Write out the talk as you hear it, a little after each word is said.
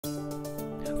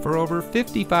For over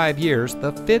 55 years,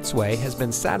 the Fitzway has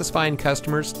been satisfying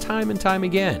customers time and time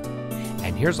again.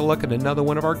 And here's a look at another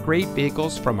one of our great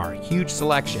vehicles from our huge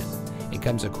selection. It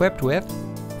comes equipped with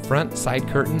front side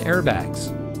curtain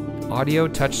airbags, audio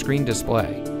touchscreen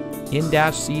display,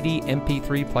 in-dash CD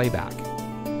MP3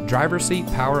 playback, driver's seat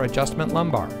power adjustment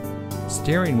lumbar,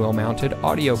 steering wheel mounted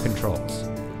audio controls,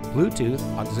 Bluetooth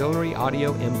auxiliary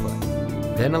audio input,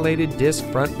 ventilated disc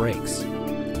front brakes,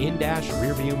 in-dash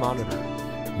rear view monitor,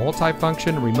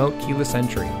 multifunction remote keyless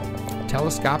entry,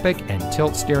 telescopic and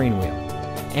tilt steering wheel,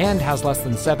 and has less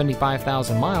than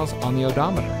 75,000 miles on the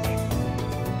odometer.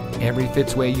 Every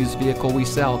Fitzway used vehicle we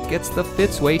sell gets the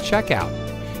Fitzway checkout.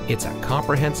 It's a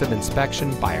comprehensive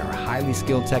inspection by our highly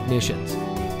skilled technicians,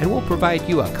 and we'll provide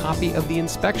you a copy of the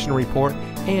inspection report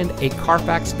and a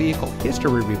Carfax vehicle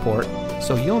history report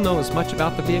so you'll know as much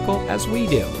about the vehicle as we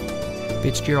do.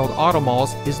 Fitzgerald Auto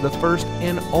Malls is the first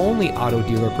and only auto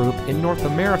dealer group in North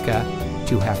America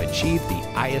to have achieved the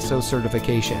ISO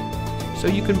certification, so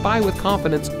you can buy with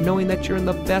confidence knowing that you're in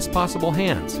the best possible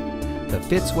hands. The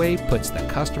Fitzway puts the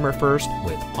customer first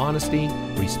with honesty,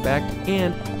 respect,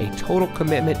 and a total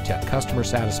commitment to customer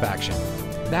satisfaction.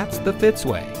 That's the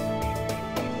Fitzway.